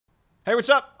Hey,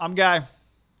 what's up? I'm Guy.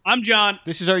 I'm John.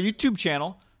 This is our YouTube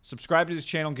channel. Subscribe to this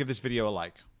channel and give this video a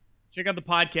like. Check out the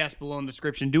podcast below in the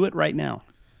description. Do it right now.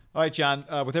 All right, John.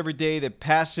 With every day that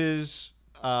passes,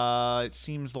 it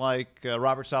seems like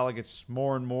Robert Saleh gets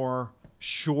more and more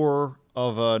sure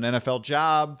of an NFL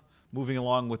job, moving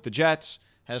along with the Jets.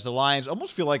 Has the Lions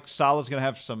almost feel like Saleh's going to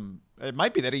have some. It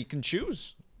might be that he can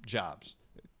choose jobs.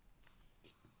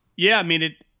 Yeah, I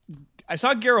mean, I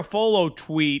saw Garofolo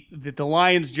tweet that the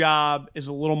Lions' job is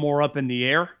a little more up in the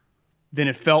air than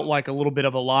it felt like a little bit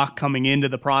of a lock coming into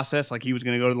the process, like he was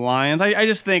going to go to the Lions. I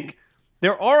just think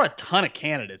there are a ton of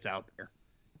candidates out there.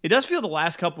 It does feel the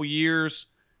last couple years,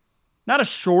 not a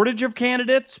shortage of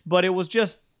candidates, but it was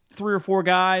just 3 or 4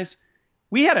 guys.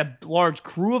 We had a large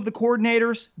crew of the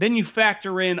coordinators. Then you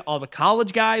factor in all the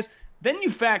college guys. Then you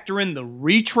factor in the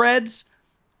retreads.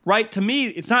 Right? To me,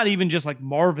 it's not even just like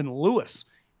Marvin Lewis.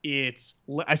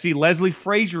 I see Leslie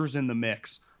Frazier's in the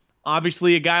mix.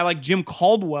 Obviously, a guy like Jim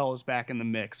Caldwell is back in the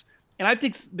mix. And I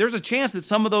think there's a chance that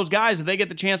some of those guys, if they get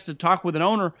the chance to talk with an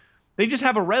owner, they just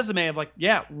have a resume of like,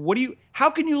 yeah,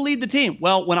 how can you lead the team?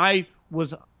 Well, when I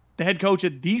was the head coach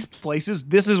at these places,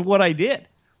 this is what I did.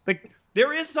 Like,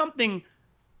 there is something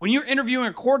when you're interviewing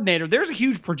a coordinator, there's a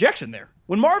huge projection there.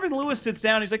 When Marvin Lewis sits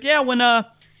down, he's like, yeah,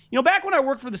 back when I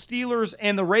worked for the Steelers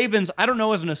and the Ravens, I don't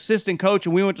know, as an assistant coach,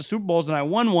 and we went to Super Bowls and I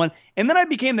won one, and then I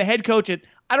became the head coach at,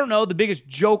 I don't know, the biggest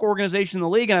joke organization in the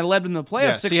league, and I led them to the playoffs.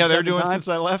 Yeah, six see how or they're seven doing times. since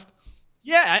I left?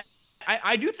 Yeah,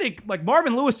 I do think like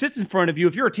Marvin Lewis sits in front of you.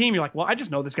 If you're a team, you're like, well, I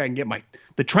just know this guy can get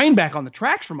the train back on the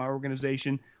tracks for my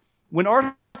organization. When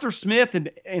Arthur Smith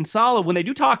and Saleh, when they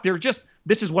do talk, they're just,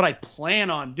 this is what I plan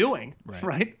on doing,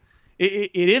 right?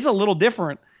 It is a little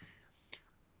different.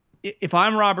 If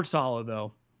I'm Robert Saleh,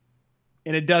 though,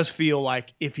 and it does feel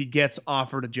like if he gets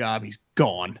offered a job, he's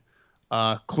gone.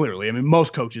 Clearly. I mean,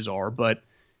 most coaches are, but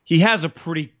he has a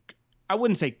pretty, I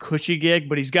wouldn't say cushy gig,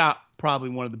 but he's got probably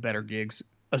one of the better gigs,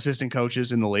 assistant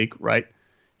coaches in the league, right?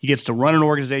 He gets to run an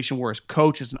organization where his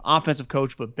coach is an offensive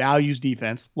coach but values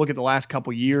defense. Look at the last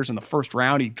couple years. In the first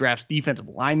round, he drafts defensive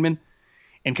linemen.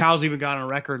 And Kyle's even got on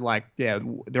record like, yeah,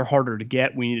 they're harder to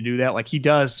get. We need to do that. Like he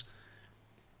does.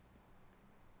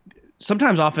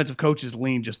 Sometimes offensive coaches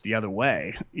lean just the other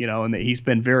way, and that he's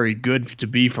been very good to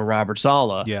be for Robert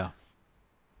Saleh. Yeah.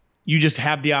 You just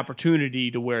have the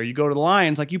opportunity to where you go to the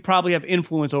Lions, like you probably have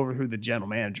influence over who the general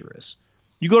manager is.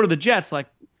 You go to the Jets, like,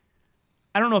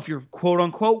 I don't know if you're quote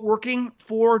unquote working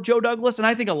for Joe Douglas. And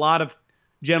I think a lot of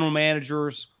general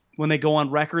managers, when they go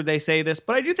on record, they say this,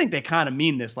 but I do think they kind of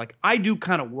mean this. Like, I do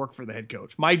kind of work for the head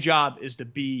coach. My job is to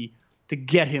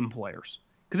get him players.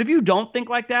 Because if you don't think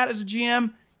like that as a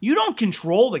GM, you don't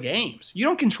control the games. You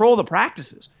don't control the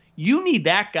practices. You need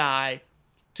that guy.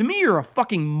 To me, you're a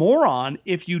fucking moron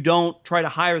if you don't try to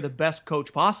hire the best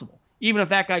coach possible. Even if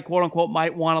that guy, quote unquote,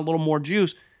 might want a little more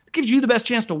juice, it gives you the best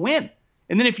chance to win.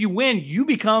 And then if you win, you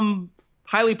become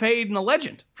highly paid and a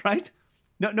legend, right?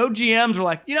 No GMs are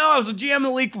like, I was a GM in the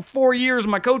league for 4 years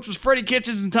and my coach was Freddie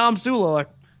Kitchens and Tom Sula. Like,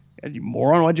 you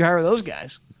moron, why'd you hire those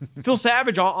guys? Phil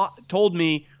Savage told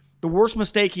me the worst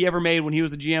mistake he ever made when he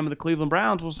was the GM of the Cleveland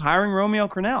Browns was hiring Romeo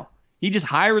Crennel. He just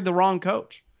hired the wrong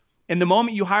coach. And the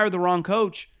moment you hire the wrong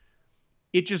coach,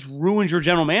 it just ruins your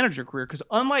general manager career. Because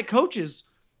unlike coaches,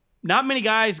 not many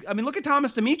guys, I mean, look at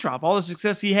Thomas Dimitroff, all the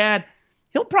success he had,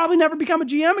 he'll probably never become a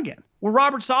GM again. Well,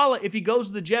 Robert Saleh, if he goes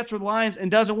to the Jets or the Lions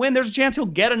and doesn't win, there's a chance he'll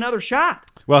get another shot.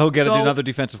 Well, he'll get another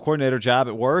defensive coordinator job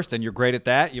at worst, and you're great at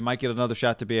that. You might get another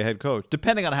shot to be a head coach,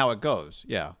 depending on how it goes.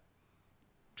 Yeah.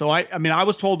 So, I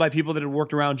was told by people that had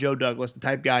worked around Joe Douglas, the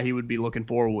type guy he would be looking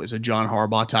for was a John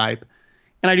Harbaugh type.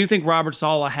 And I do think Robert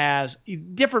Saleh has a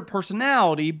different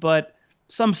personality, but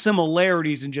some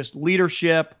similarities in just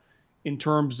leadership in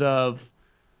terms of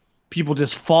people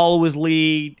just follow his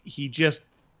lead. He just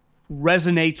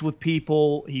resonates with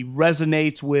people. He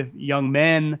resonates with young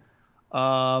men.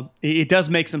 It does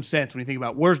make some sense when you think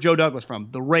about where's Joe Douglas from?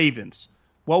 The Ravens.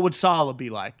 What would Saleh be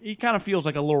like? He kind of feels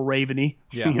like a little Raven-y,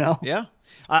 Yeah.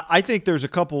 I think there's a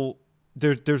couple.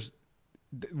 There's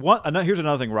one. Here's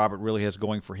another thing Robert really has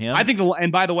going for him.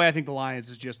 And by the way, I think the Lions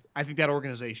is just. I think that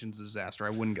organization's a disaster. I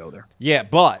wouldn't go there. Yeah,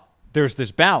 but there's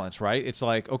this balance, right? It's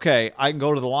like, okay, I can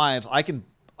go to the Lions.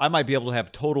 I might be able to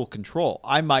have total control.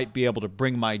 I might be able to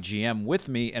bring my GM with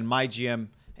me, and my GM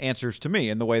answers to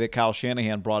me in the way that Kyle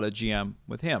Shanahan brought a GM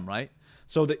with him, right?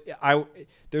 So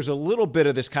there's a little bit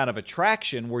of this kind of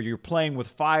attraction where you're playing with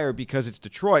fire because it's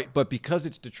Detroit, but because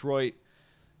it's Detroit,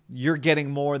 you're getting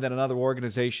more than another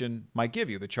organization might give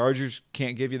you. The Chargers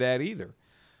can't give you that either.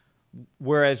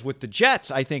 Whereas with the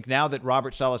Jets, I think now that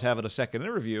Robert Saleh's having a second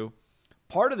interview,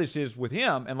 part of this is with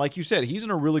him, and like you said, he's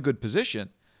in a really good position.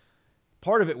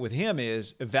 part of it with him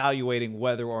is evaluating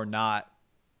whether or not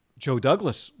Joe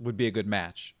Douglas would be a good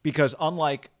match. Because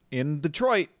unlike in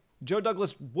Detroit, Joe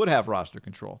Douglas would have roster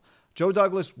control. Joe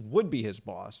Douglas would be his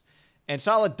boss. And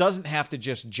Saleh doesn't have to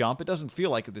just jump. It doesn't feel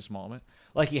like at this moment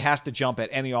like he has to jump at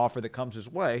any offer that comes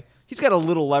his way. He's got a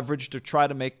little leverage to try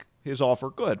to make his offer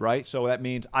good, right? So that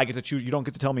means I get to choose. You don't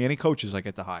get to tell me any coaches I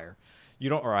get to hire. You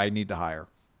don't, or I need to hire.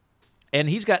 And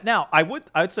he's got now. I would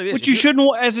say this, which you shouldn't,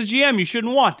 as a GM, you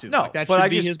shouldn't want to. No, like, that but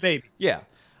should be his baby. Yeah.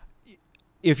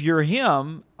 If you're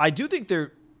him, I do think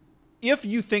if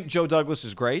you think Joe Douglas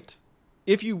is great,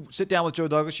 if you sit down with Joe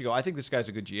Douglas, you go, I think this guy's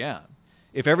a good GM.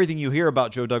 If everything you hear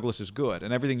about Joe Douglas is good,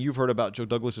 and everything you've heard about Joe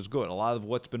Douglas is good, a lot of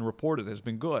what's been reported has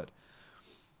been good,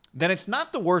 then it's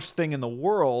not the worst thing in the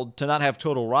world to not have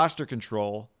total roster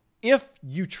control if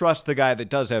you trust the guy that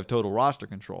does have total roster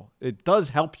control. It does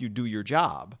help you do your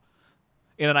job.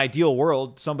 In an ideal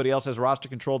world, somebody else has roster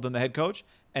control than the head coach,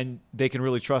 and they can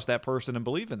really trust that person and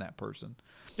believe in that person.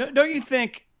 Don't you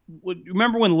think,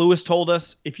 remember when Lewis told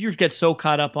us, if you get so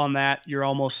caught up on that, you're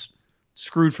almost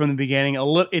screwed from the beginning.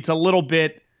 It's a little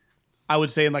bit, I would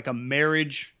say, like a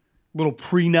marriage, little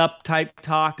prenup type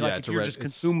talk. Yeah, like if you're just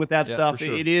consumed with that stuff,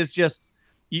 sure. It is just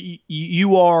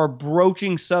you are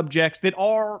broaching subjects that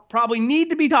are probably need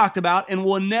to be talked about and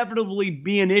will inevitably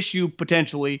be an issue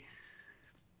potentially.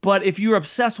 But if you're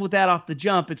obsessed with that off the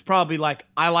jump, it's probably like,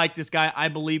 I like this guy, I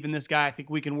believe in this guy, I think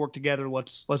we can work together.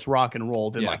 Let's rock and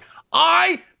roll. Then like,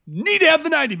 I need to have the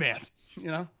 90 man. You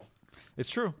know, it's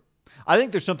true. I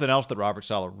think there's something else that Robert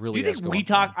Saleh really has going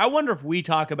for him. I wonder if we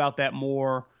talk about that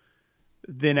more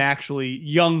than actually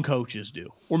young coaches do.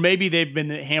 Or maybe they've been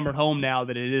hammered home now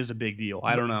that it is a big deal.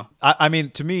 I don't know. I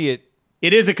mean, to me,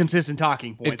 it is a consistent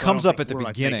talking point. It comes up at the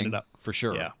beginning, for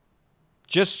sure. Yeah.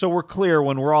 Just so we're clear,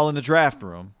 when we're all in the draft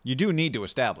room, you do need to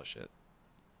establish it.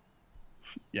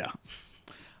 Yeah.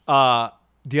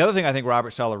 The other thing I think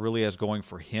Robert Saleh really has going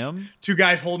for him. Two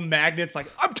guys holding magnets like,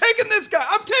 I'm taking this guy.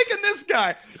 I'm taking this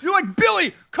guy. You're like,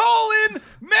 Billy, call in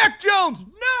Mac Jones.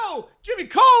 No, Jimmy,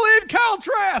 call in Kyle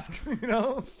Trask. You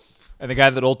know? And the guy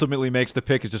that ultimately makes the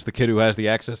pick is just the kid who has the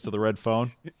access to the red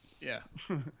phone. Yeah.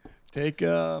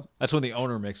 That's when the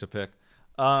owner makes a pick.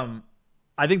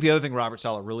 I think the other thing Robert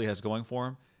Saleh really has going for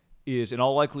him is, in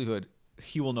all likelihood,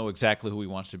 he will know exactly who he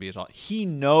wants to be. He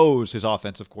knows his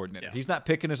offensive coordinator. Yeah. He's not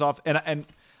picking his off. And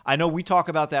I know we talk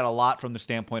about that a lot from the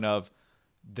standpoint of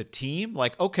the team.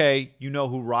 Like, okay, you know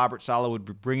who Robert Saleh would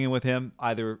be bringing with him,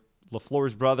 either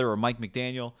LaFleur's brother or Mike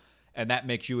McDaniel, and that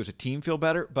makes you as a team feel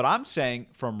better. But I'm saying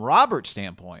from Robert's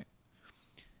standpoint,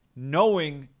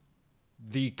 knowing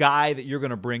the guy that you're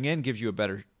going to bring in gives you a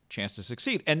better chance to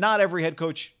succeed. And not every head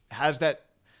coach has that.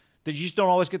 That you just don't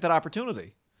always get that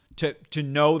opportunity to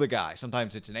know the guy.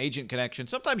 Sometimes it's an agent connection.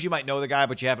 Sometimes you might know the guy,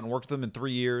 but you haven't worked with him in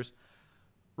 3 years.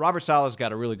 Robert Saleh's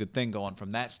got a really good thing going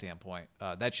from that standpoint.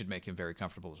 That should make him very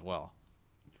comfortable as well.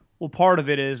 Well, part of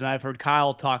it is, and I've heard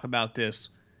Kyle talk about this,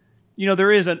 you know,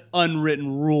 there is an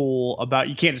unwritten rule about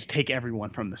you can't just take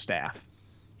everyone from the staff.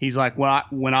 He's like,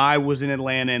 when I was in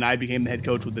Atlanta and I became the head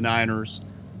coach with the Niners,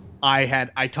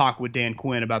 I talked with Dan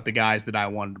Quinn about the guys that I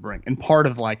wanted to bring. And part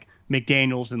of like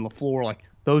McDaniels and LaFleur, like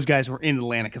those guys were in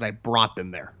Atlanta because I brought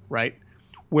them there, right?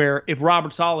 Where if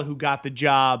Robert Saleh, who got the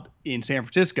job in San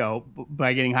Francisco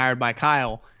by getting hired by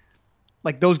Kyle,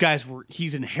 like those guys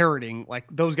he's inheriting, like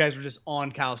those guys were just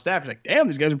on Kyle's staff. He's like, damn,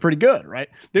 these guys are pretty good, right?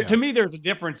 To me, there's a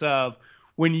difference of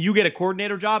when you get a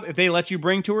coordinator job, if they let you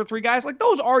bring 2 or 3 guys, like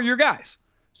those are your guys.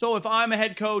 So if I'm a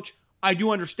head coach, I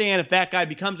do understand if that guy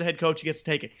becomes a head coach, he gets to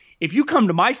take it. If you come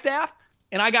to my staff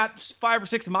and I got 5 or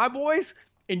 6 of my boys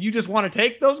and you just want to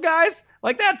take those guys,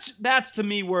 like that's to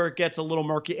me where it gets a little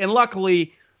murky. And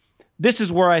luckily, this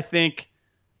is where I think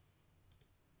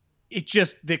it's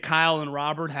just that Kyle and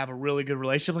Robert have a really good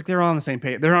relationship. Like they're on the same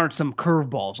page. There aren't some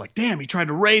curveballs like, damn, he tried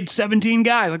to raid 17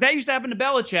 guys. Like that used to happen to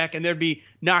Belichick and there'd be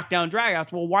knockdown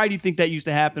dragouts. Well, why do you think that used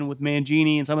to happen with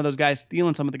Mangini and some of those guys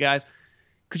stealing some of the guys?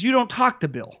 Because you don't talk to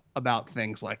Bill about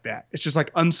things like that. It's just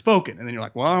like unspoken. And then you're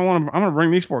like, well, I'm going to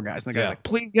bring these 4 guys. And the guy's like,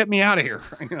 please get me out of here.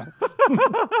 You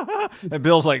know? And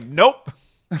Bill's like, nope.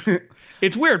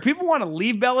 It's weird. People want to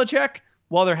leave Belichick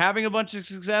while they're having a bunch of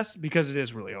success because it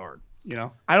is really hard. You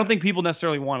know, I don't think people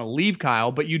necessarily want to leave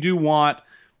Kyle, but you do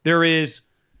there is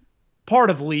part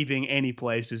of leaving any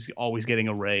place is always getting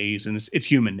a raise, and it's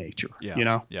human nature. Yeah. You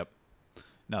know? Yep.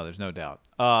 No, there's no doubt.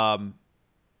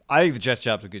 I think the Jets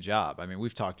job's a good job. I mean,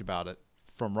 we've talked about it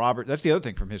from Robert. That's the other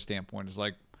thing from his standpoint is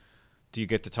like, do you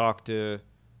get to talk to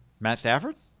Matt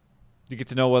Stafford? Do you get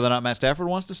to know whether or not Matt Stafford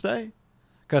wants to stay?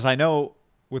 Because I know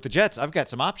with the Jets, I've got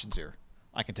some options here.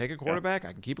 I can take a quarterback.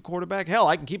 I can keep a quarterback. Hell,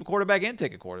 I can keep a quarterback and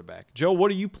take a quarterback. Joe,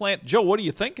 what are you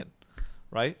thinking?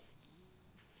 right?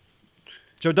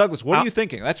 Joe Douglas, what are you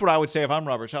thinking? That's what I would say if I'm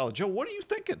Robert Saleh. Joe, what are you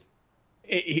thinking?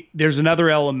 There's another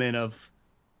element of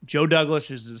Joe Douglas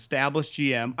is an established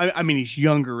GM. I mean, he's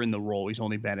younger in the role. He's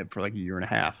only been it for like a year and a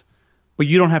half. But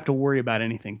you don't have to worry about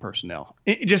anything personnel.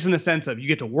 Just in the sense of you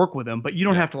get to work with him, but you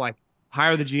don't have to like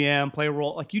hire the GM, play a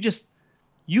role. Like you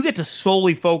get to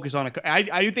solely focus on it.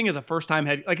 I do think as a first-time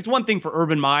head, like it's one thing for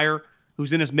Urban Meyer,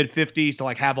 who's in his mid-50s, to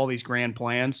like have all these grand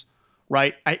plans,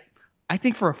 right? I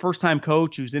think for a first-time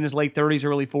coach who's in his late 30s,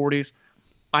 early 40s,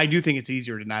 I do think it's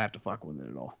easier to not have to fuck with it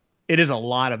at all. It is a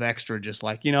lot of extra, just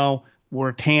like, we're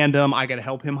a tandem. I got to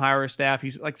help him hire a staff.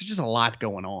 He's like, there's just a lot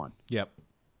going on. Yep.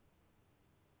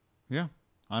 Yeah,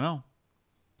 I know.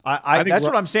 I that's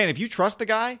what I'm saying. If you trust the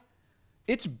guy,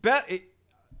 it's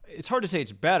it's hard to say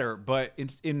it's better, but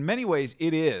in many ways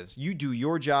it is. You do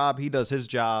your job, he does his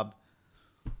job.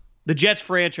 The Jets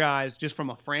franchise, just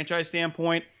from a franchise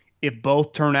standpoint, if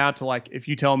both turn out to like, if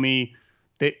you tell me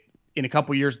that in a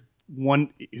couple years,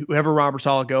 whoever Robert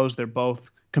Saleh goes, they're both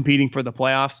competing for the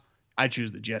playoffs, I choose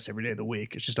the Jets every day of the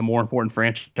week. It's just a more important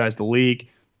franchise, the league,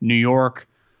 New York,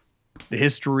 the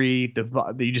history,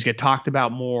 you just get talked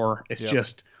about more. It's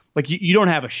just like you don't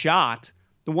have a shot.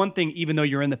 The one thing, even though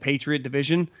you're in the Patriot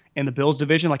division and the Bills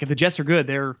division, like if the Jets are good,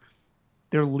 they're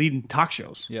leading talk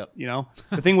shows. Yep.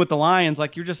 The thing with the Lions,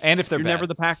 like you're and if they're bad. never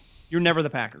the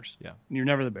Packers. Yeah. And you're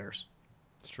never the Bears.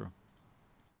 It's true.